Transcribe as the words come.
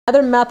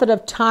Another method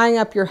of tying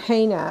up your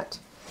hay net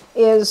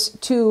is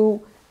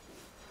to,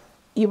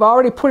 you've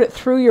already put it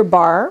through your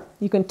bar.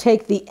 You can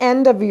take the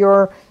end of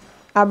your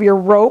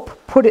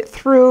rope, put it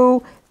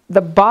through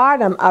the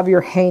bottom of your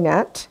hay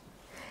net,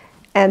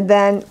 and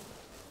then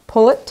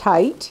pull it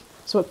tight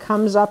so it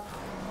comes up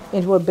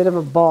into a bit of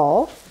a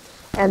ball.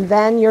 And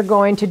then you're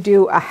going to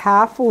do a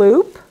half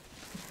loop,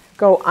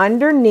 go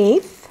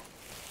underneath,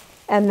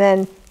 and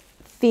then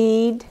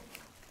feed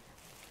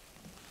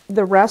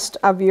the rest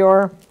of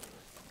your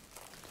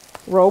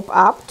rope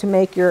up to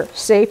make your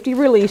safety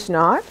release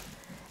knot,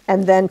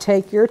 and then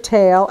take your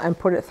tail and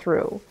put it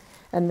through,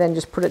 and then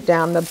just put it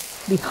down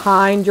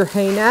behind your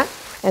hay net,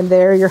 and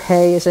there your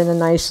hay is in a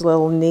nice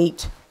little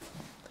neat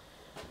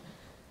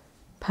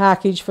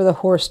package for the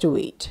horse to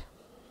eat.